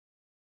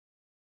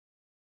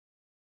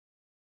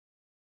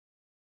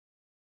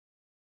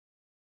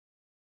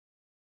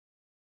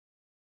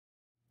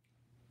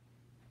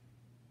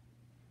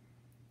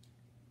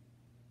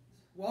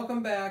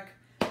welcome back.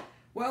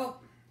 Well,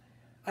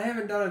 I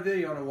haven't done a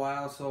video in a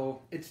while,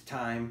 so it's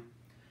time.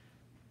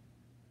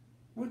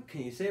 What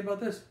can you say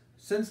about this?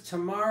 Since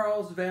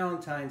tomorrow's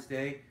Valentine's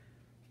Day,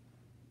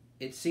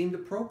 it seemed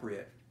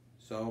appropriate.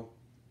 So,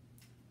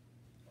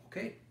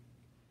 okay.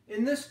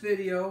 In this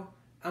video,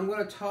 I'm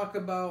going to talk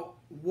about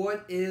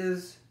what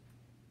is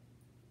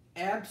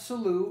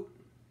absolute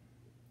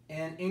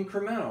and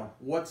incremental.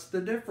 What's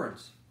the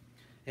difference?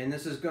 And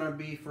this is going to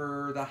be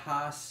for the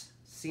HAAS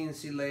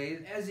CNC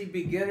lathe. As a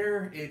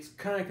beginner, it's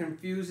kind of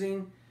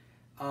confusing.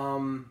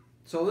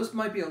 So this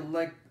might be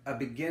like a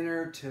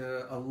beginner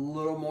to a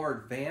little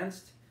more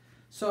advanced.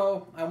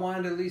 So I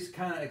wanted to at least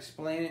kind of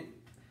explain it.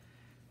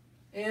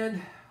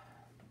 And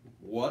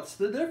what's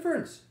the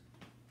difference?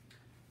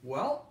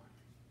 Well,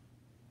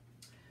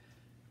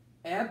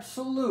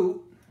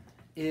 absolute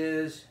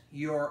is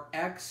your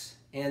X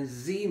and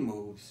Z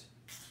moves.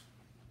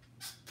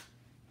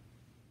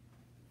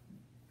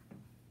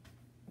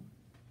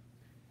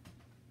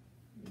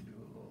 Let me do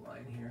a little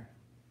line here.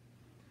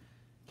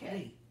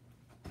 Okay.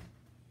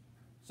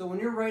 So when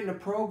you're writing a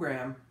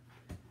program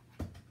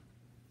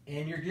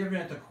and you're giving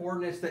it the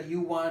coordinates that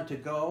you want to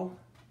go,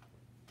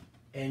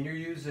 and you're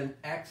using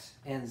X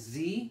and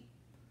Z,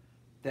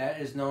 that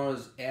is known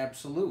as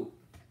absolute.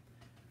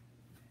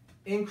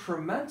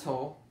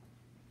 Incremental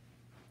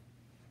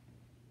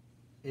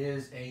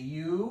is a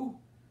U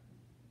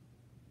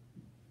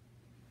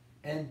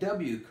and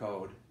W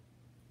code.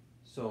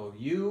 So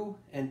U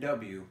and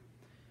W.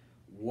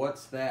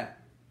 What's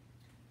that?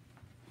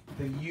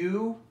 The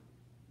U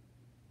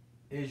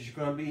is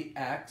going to be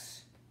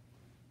X.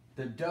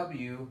 The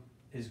W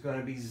is going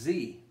to be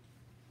Z.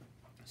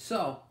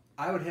 So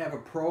I would have a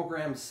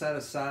program set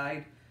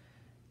aside,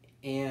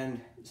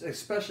 and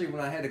especially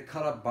when I had to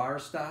cut up bar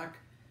stock,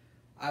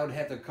 I would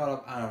have to cut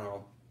up, I don't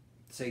know,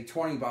 say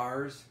 20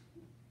 bars,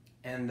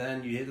 and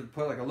then you had to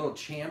put like a little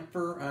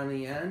chamfer on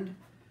the end,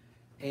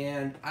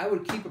 and I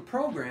would keep a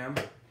program.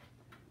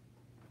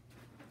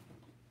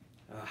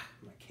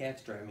 My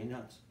cat's driving me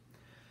nuts.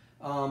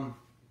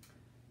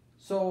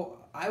 So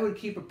I would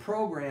keep a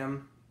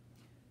program,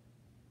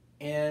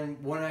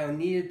 and when I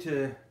needed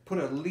to put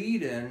a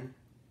lead in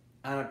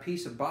on a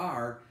piece of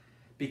bar,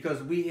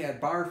 because we had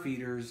bar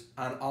feeders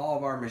on all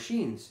of our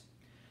machines,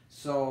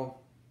 so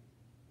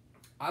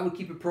I would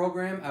keep a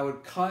program, I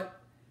would cut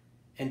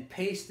and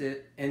paste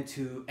it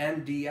into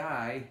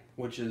MDI,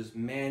 which is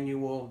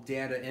manual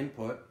data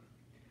input,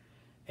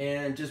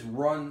 and just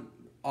run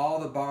all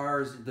the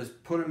bars,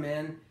 just put them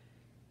in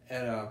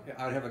at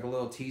I would have like a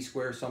little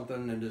T-square or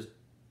something, and just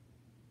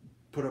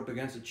put up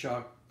against a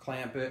chuck,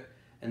 clamp it,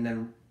 and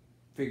then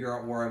figure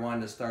out where I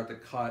wanted to start the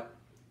cut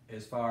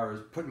as far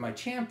as putting my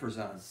chamfers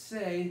on.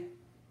 Say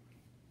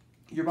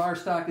your bar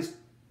stock is,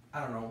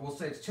 I don't know, we'll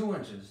say it's 2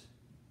 inches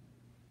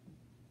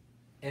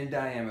in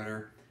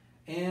diameter,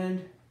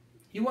 and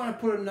you want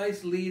to put a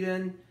nice lead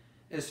in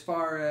as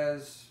far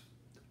as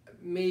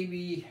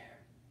maybe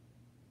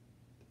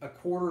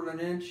 1/4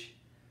 inch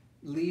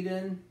lead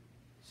in.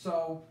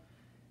 So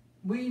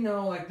we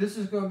know, like, this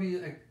is going to be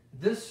like,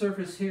 this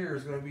surface here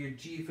is going to be a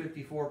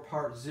G54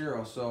 part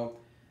 0. So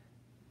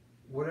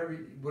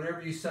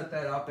whatever you set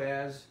that up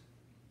as,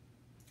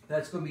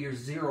 that's going to be your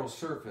 0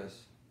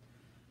 surface.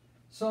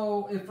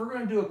 So if we're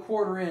going to do a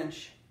 1/4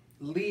 inch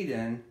lead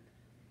in,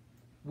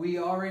 we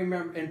already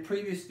remember in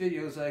previous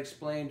videos I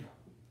explained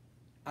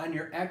on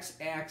your X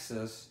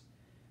axis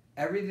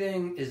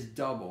everything is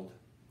doubled.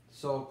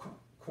 So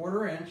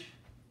 1/4 inch,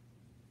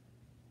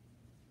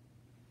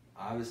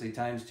 obviously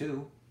times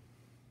 2.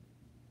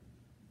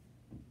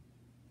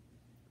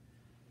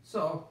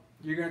 So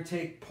you're going to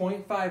take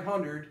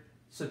 0.500,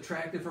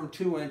 subtract it from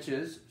 2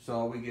 inches,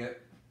 so we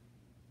get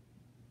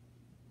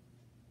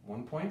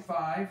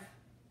 1.5.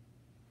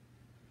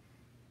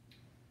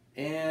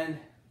 And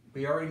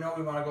we already know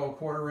we want to go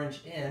 1/4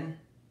 inch in.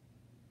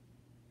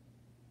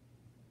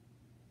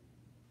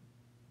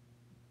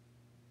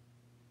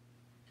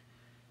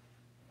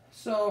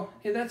 So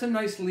yeah, that's a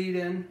nice lead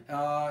in.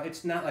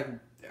 It's not like,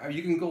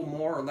 you can go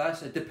more or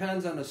less. It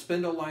depends on the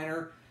spindle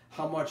liner,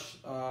 how much,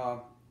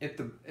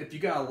 if you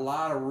got a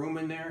lot of room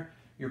in there,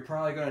 you're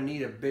probably going to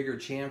need a bigger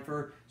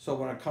chamfer, so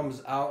when it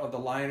comes out of the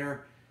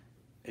liner,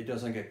 it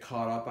doesn't get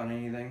caught up on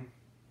anything.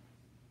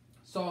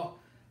 So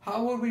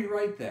how would we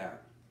write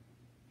that?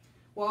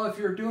 Well, if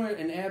you're doing it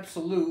in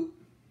absolute,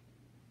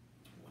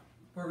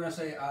 we're going to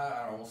say,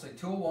 I don't know, we'll say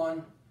tool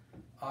 1,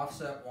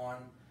 offset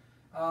 1.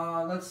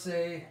 Let's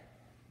say,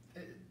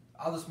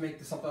 I'll just make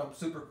this something up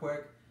super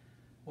quick.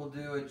 We'll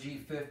do a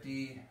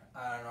G50,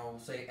 I don't know, we'll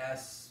say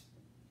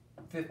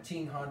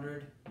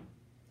S1500.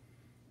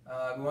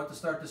 We want to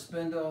start the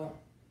spindle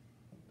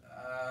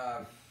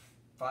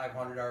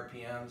 500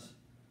 RPMs,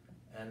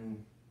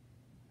 and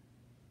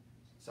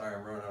sorry,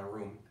 I'm running out of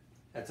room.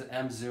 That's an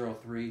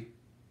M03.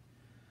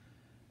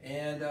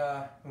 And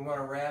we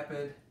want a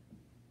rapid,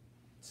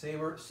 say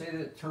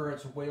the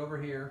turret's way over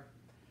here,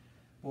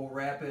 we'll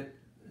rapid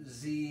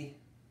Z,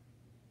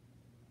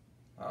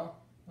 well,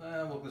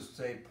 we'll just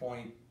say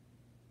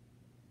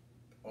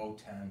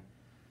 0.010.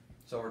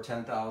 So we're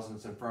 10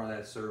 thousandths in front of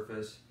that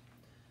surface.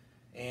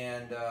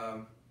 And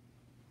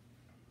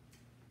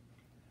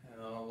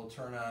we'll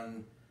turn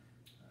on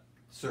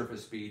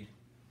surface speed.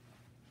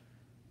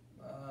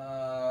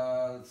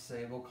 Let's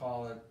say we'll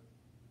call it,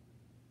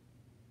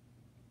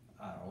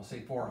 I don't know, we'll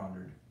say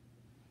 400.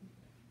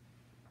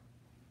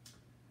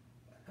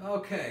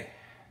 Okay,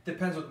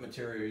 depends what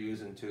material you're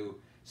using too.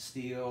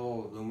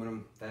 Steel,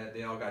 aluminum, that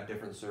they all got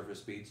different surface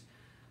speeds.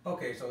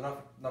 Okay, so enough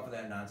of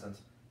that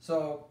nonsense.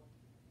 So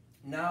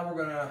now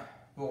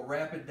we'll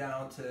wrap it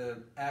down to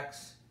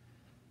X.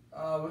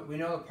 We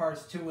know the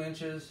part's 2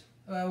 inches.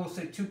 We'll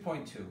say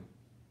 2.2.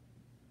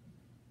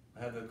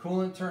 I have the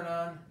coolant turn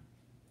on.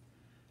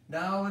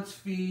 Now let's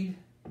feed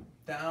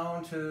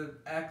down to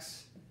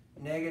X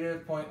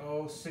negative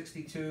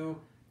 0.062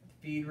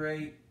 feed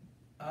rate.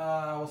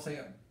 We'll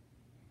say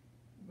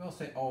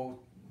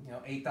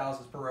 8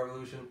 thousandths per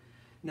revolution.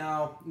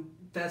 Now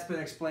that's been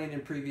explained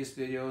in previous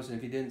videos, and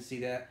if you didn't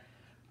see that,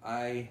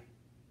 I'd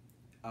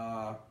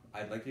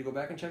like you to go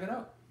back and check it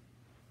out.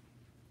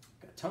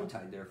 Got tongue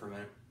tied there for a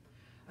minute.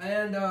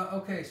 And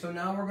okay, so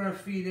now we're going to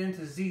feed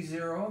into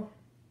Z0,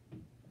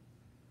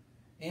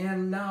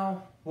 and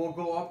now we'll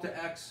go up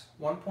to X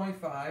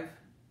 1.5.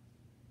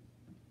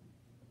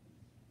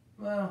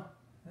 Well,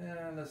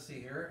 let's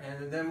see here,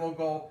 and then we'll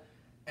go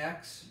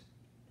X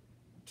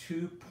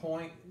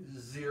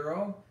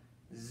 2.0,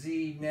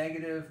 Z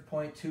negative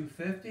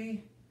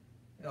 0.250.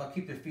 I'll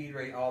keep the feed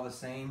rate all the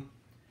same,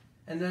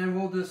 and then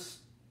we'll just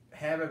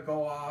have it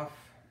go off.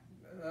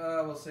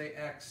 We'll say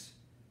X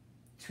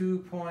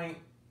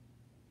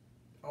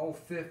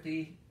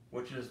 2.050,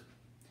 which is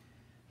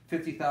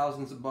 50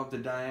 thousandths above the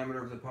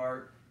diameter of the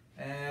part,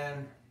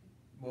 and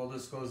we'll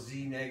just go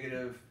Z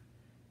negative.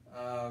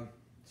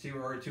 See,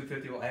 we're already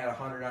 250. We'll add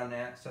 100 on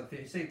that, so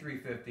say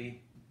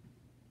 350,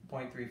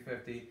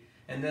 0.350,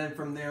 and then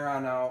from there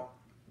on out,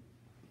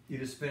 you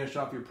just finish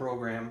off your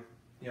program.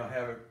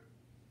 Have it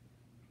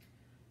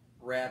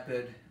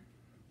rapid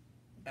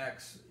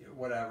X,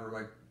 whatever,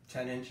 like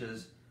 10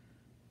 inches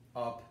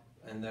up,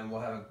 and then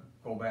we'll have it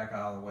go back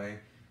out of the way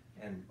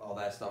and all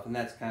that stuff, and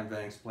that's kind of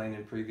been explained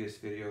in previous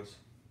videos.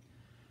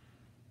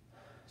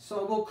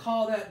 So we'll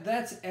call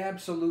that's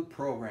absolute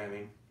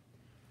programming.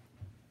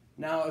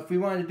 Now if we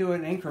wanted to do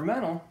an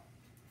incremental,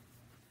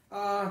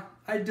 I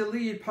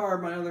deleted part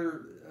of my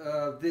other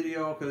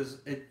video because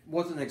it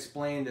wasn't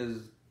explained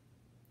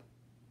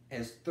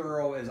as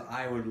thorough as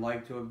I would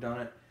like to have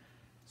done it.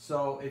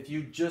 So if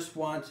you just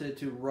wanted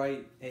to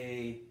write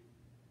a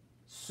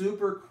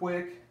super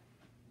quick,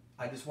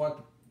 I just want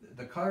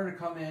the cutter to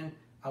come in,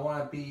 I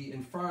want to be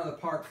in front of the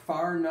part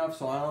far enough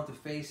so I don't have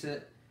to face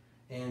it,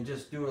 and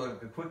just do a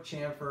quick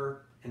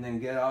chamfer and then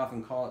get off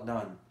and call it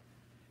done.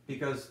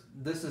 Because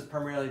this is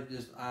primarily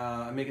just,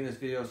 I'm making this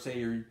video say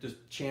you're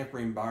just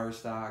chamfering bar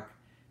stock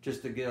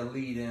just to get a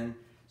lead in.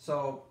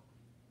 So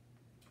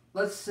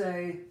let's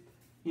say,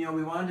 we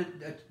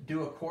wanted to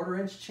do a 1/4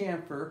 inch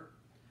chamfer,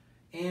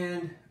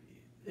 and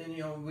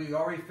we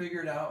already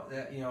figured out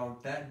that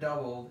that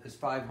doubled is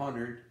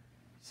 500,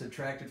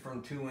 subtracted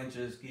from 2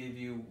 inches gave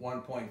you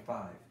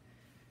 1.5.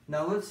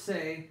 Now let's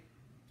say,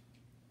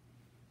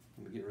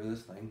 let me get rid of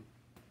this thing.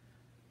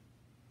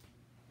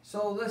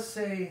 So let's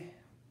say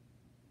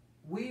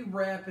we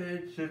wrap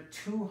it to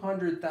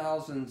 200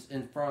 thousandths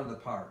in front of the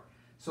part.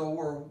 So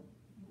we're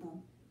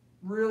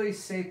really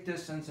safe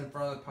distance in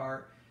front of the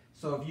part.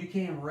 So if you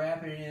came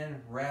rapiding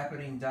in,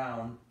 rapiding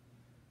down,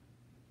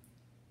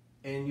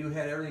 and you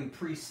had everything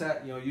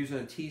preset, using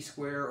a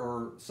T-square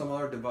or some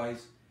other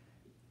device,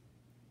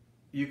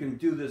 you can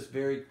do this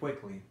very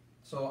quickly.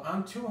 So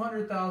I'm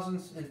 200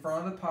 thousandths in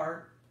front of the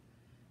part.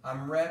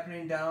 I'm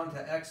rapiding down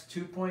to X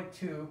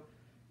 2.2.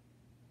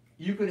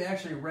 You could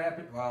actually wrap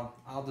it, well,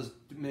 I'll just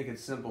make it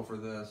simple for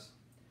this.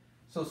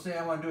 So say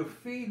I want to do a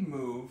feed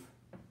move.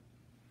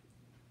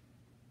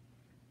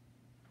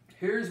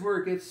 Here's where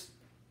it gets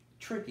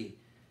tricky.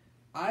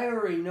 I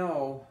already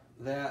know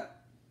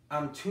that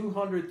I'm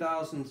 200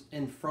 thousandths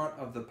in front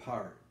of the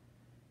part.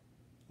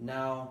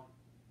 Now,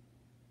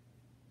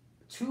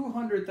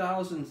 200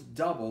 thousandths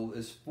double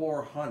is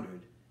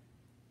 400.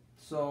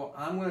 So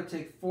I'm going to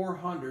take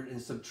 400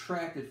 and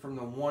subtract it from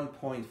the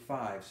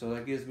 1.5. So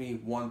that gives me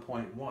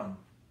 1.1.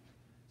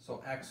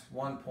 So X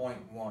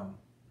 1.1.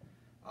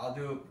 I'll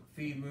do a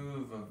feed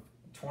move of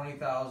 20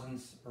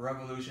 thousandths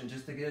revolution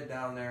just to get it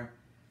down there.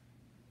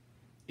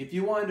 If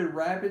you wanted to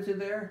wrap it to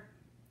there,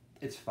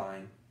 it's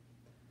fine.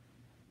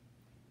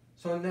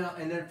 So now,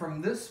 and then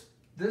from this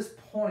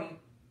point,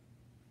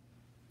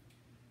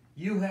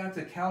 you have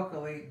to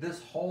calculate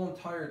this whole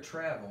entire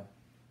travel.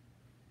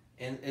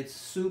 And it's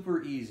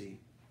super easy.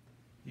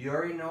 You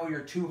already know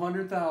your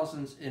 200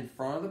 thousandths in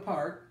front of the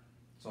part,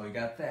 so you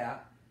got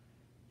that.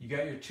 You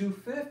got your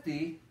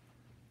 250,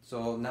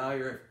 so now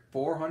you're at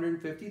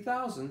 450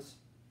 thousandths.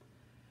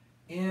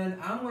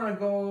 And I'm going to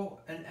go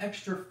an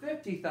extra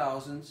 50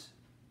 thousandths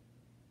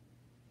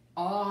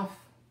off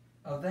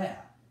of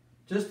that,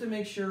 just to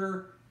make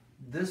sure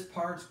this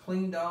part's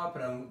cleaned up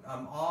and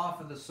I'm off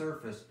of the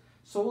surface.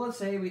 So let's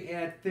say we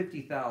add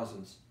 50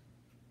 thousandths.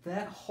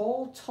 that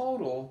whole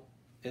total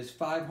is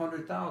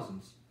 500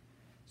 thousandths.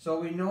 So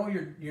we know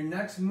your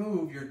next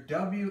move, your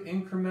W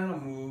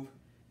incremental move,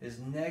 is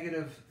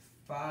negative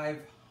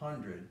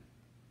 500.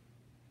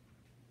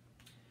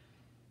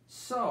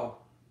 So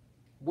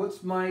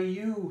what's my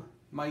U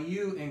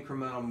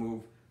incremental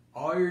move?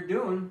 All you're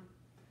doing,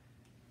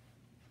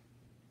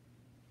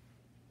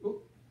 let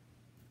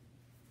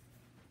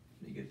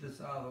me get this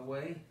out of the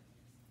way.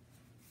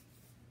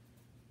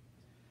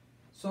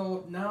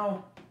 So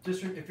now,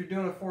 just if you're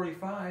doing a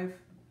 45,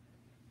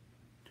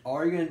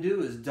 all you're going to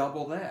do is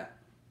double that.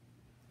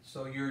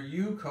 So your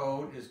U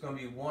code is going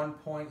to be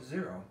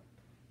 1.0,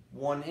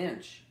 1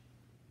 inch.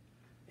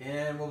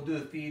 And we'll do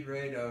a feed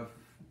rate of,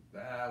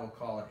 we'll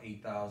call it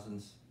 8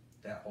 thousandths,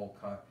 that whole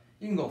cut.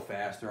 You can go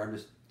faster, I'm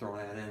just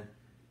throwing that in.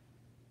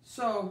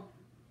 So,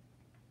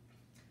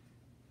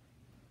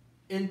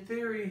 in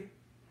theory,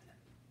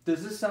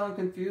 does this sound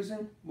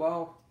confusing?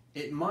 Well,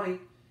 it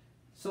might.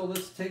 So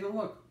let's take a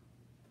look.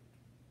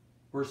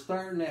 We're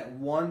starting at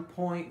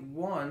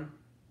 1.1.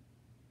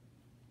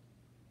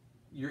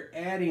 You're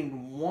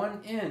adding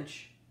 1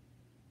 inch.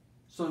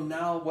 So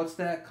now what's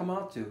that come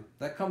out to?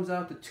 That comes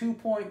out to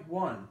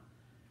 2.1.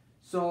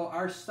 So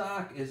our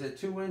stock is at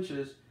 2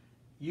 inches.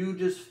 You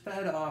just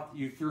fed off,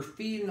 you're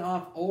feeding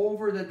off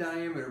over the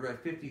diameter by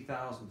 50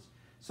 thousandths.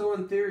 So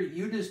in theory,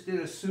 you just did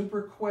a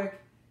super quick,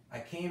 I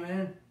came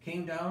in,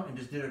 came down, and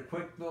just did a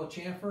quick little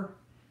chamfer.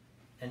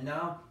 And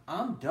now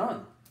I'm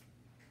done.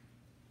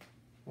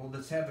 We'll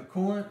just have the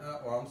coolant,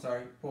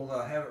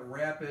 we'll have it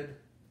rapid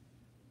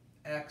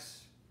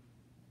X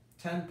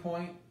 10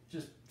 point,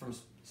 just from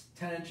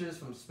 10 inches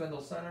from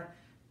spindle center.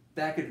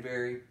 That could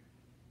vary.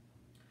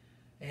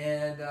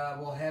 And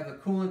we'll have the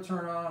coolant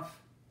turn off.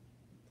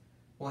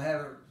 We'll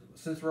have it,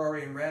 since we're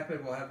already in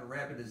rapid, we'll have it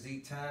rapid to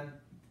Z10.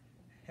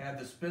 Have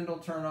the spindle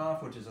turn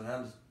off, which is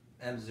an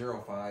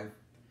M05.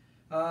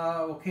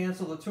 We'll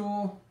cancel the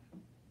tool.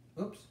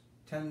 Oops,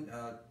 10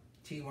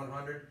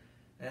 T100,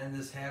 and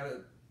just have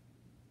it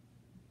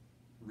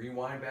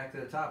rewind back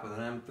to the top with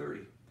an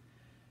M30.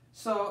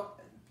 So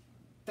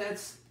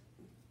that's,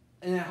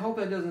 and I hope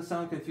that doesn't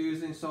sound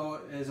confusing. So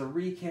as a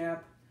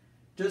recap,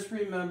 just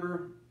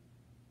remember,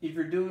 if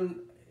you're doing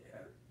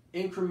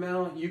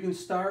incremental, you can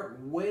start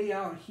way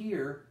out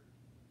here.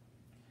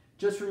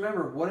 Just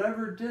remember,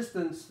 whatever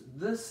distance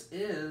this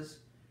is,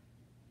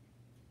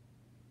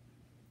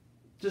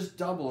 just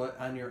double it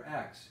on your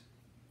X.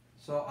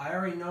 So I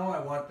already know I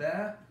want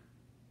that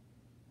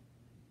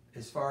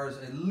as far as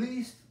at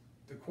least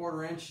the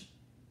 1/4 inch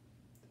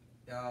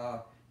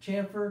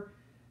chamfer.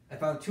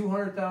 If I'm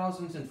 200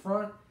 thousandths in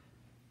front,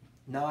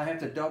 now I have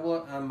to double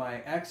it on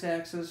my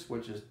X-axis,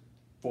 which is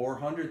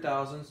 400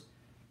 thousandths,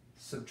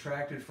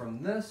 subtracted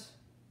from this,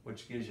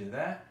 which gives you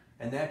that,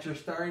 and that's your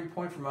starting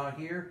point from out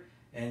here.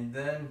 And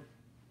then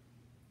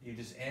you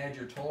just add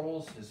your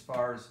totals as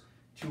far as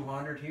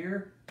 200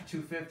 here,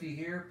 250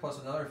 here, plus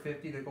another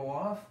 50 to go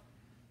off,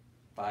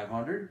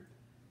 500,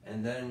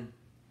 and then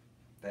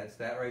that's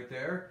that right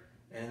there.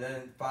 And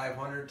then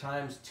 500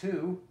 times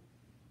 2,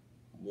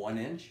 1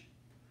 inch,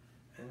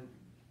 and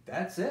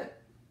that's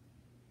it.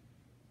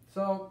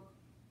 So,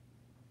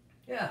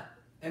 yeah,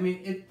 I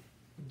mean,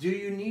 do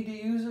you need to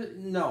use it?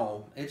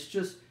 No, it's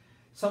just,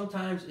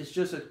 sometimes it's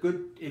just a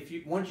good,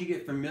 once you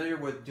get familiar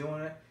with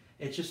doing it,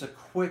 it's just a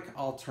quick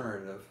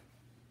alternative.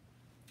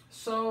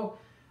 So,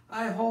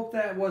 I hope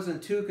that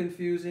wasn't too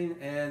confusing,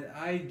 and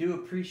I do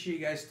appreciate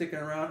you guys sticking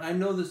around. I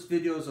know this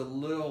video is a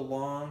little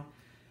long,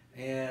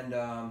 and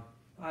I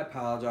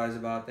apologize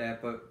about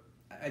that, but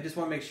I just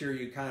want to make sure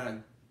you kind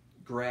of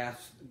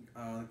grasp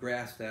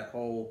that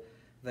whole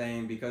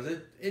thing, because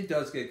it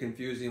does get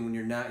confusing when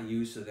you're not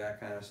used to that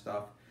kind of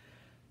stuff.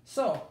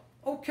 So,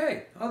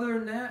 okay, other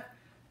than that,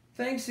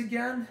 thanks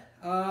again.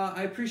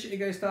 I appreciate you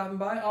guys stopping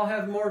by. I'll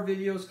have more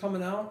videos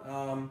coming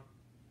out,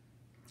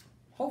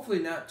 hopefully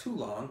not too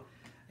long,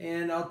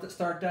 and I'll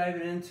start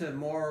diving into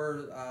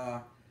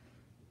more,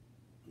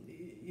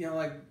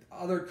 like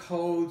other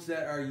codes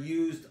that are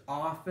used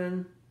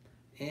often,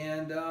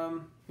 and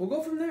we'll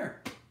go from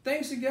there.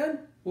 Thanks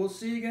again. We'll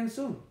see you again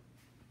soon.